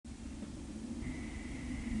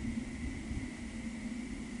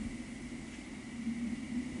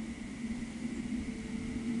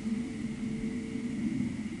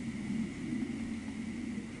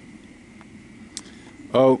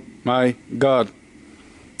Oh my god.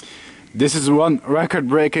 This is one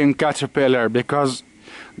record-breaking caterpillar because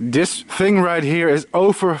this thing right here is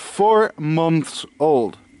over 4 months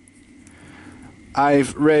old.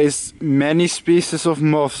 I've raised many species of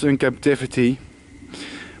moths in captivity,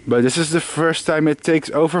 but this is the first time it takes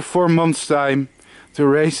over 4 months time to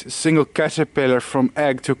raise a single caterpillar from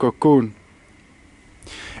egg to cocoon.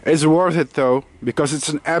 It's worth it though, because it's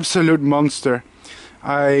an absolute monster.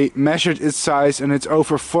 I measured its size and it's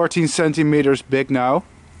over 14 centimeters big now.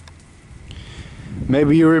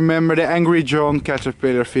 Maybe you remember the Angry John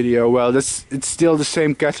caterpillar video. Well, it's still the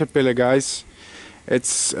same caterpillar, guys.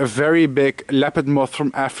 It's a very big leopard moth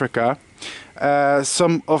from Africa.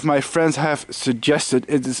 Some of my friends have suggested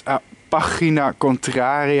it is a Pachyna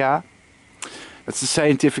contraria. That's the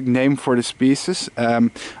scientific name for the species.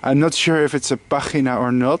 I'm not sure if it's a Pachyna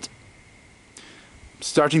or not.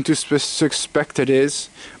 Starting to suspect it is,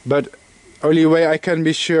 but only way I can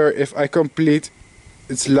be sure if I complete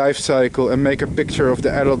its life cycle and make a picture of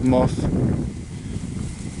the adult moth.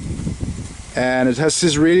 And it has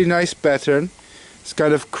this really nice pattern. It's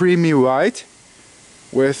kind of creamy white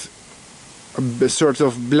with a sort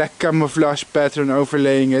of black camouflage pattern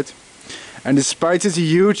overlaying it. And despite its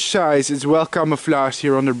huge size, it's well camouflaged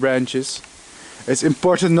here on the branches. It's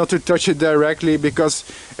important not to touch it directly because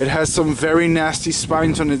it has some very nasty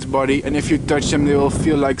spines on its body, and if you touch them they will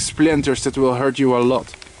feel like splinters that will hurt you a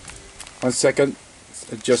lot. 1 second,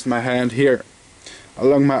 let's adjust my hand here.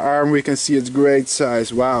 Along my arm we can see its great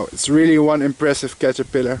size. Wow, it's really one impressive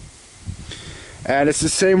caterpillar. And it's the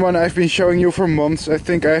same one I've been showing you for months. I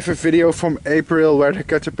think I have a video from April where the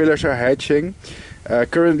caterpillars are hatching.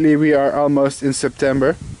 Currently we are almost in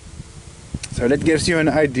September. So that gives you an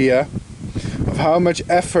idea of how much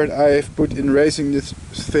effort I've put in raising this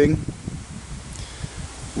thing.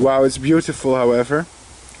 Wow, it's beautiful, however.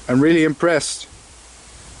 I'm really impressed.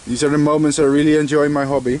 These are the moments I really enjoy my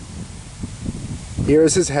hobby. Here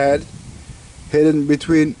is his head, hidden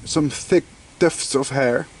between some thick tufts of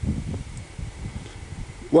hair.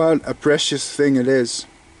 What a precious thing it is.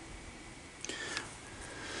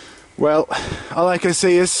 Well, all I can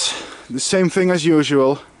say is the same thing as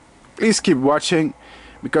usual. Please keep watching,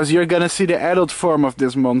 because you're gonna see the adult form of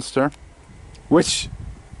this monster, which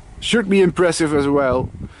should be impressive as well,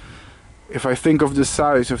 if I think of the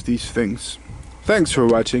size of these things. Thanks for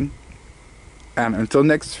watching, and until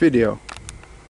next video.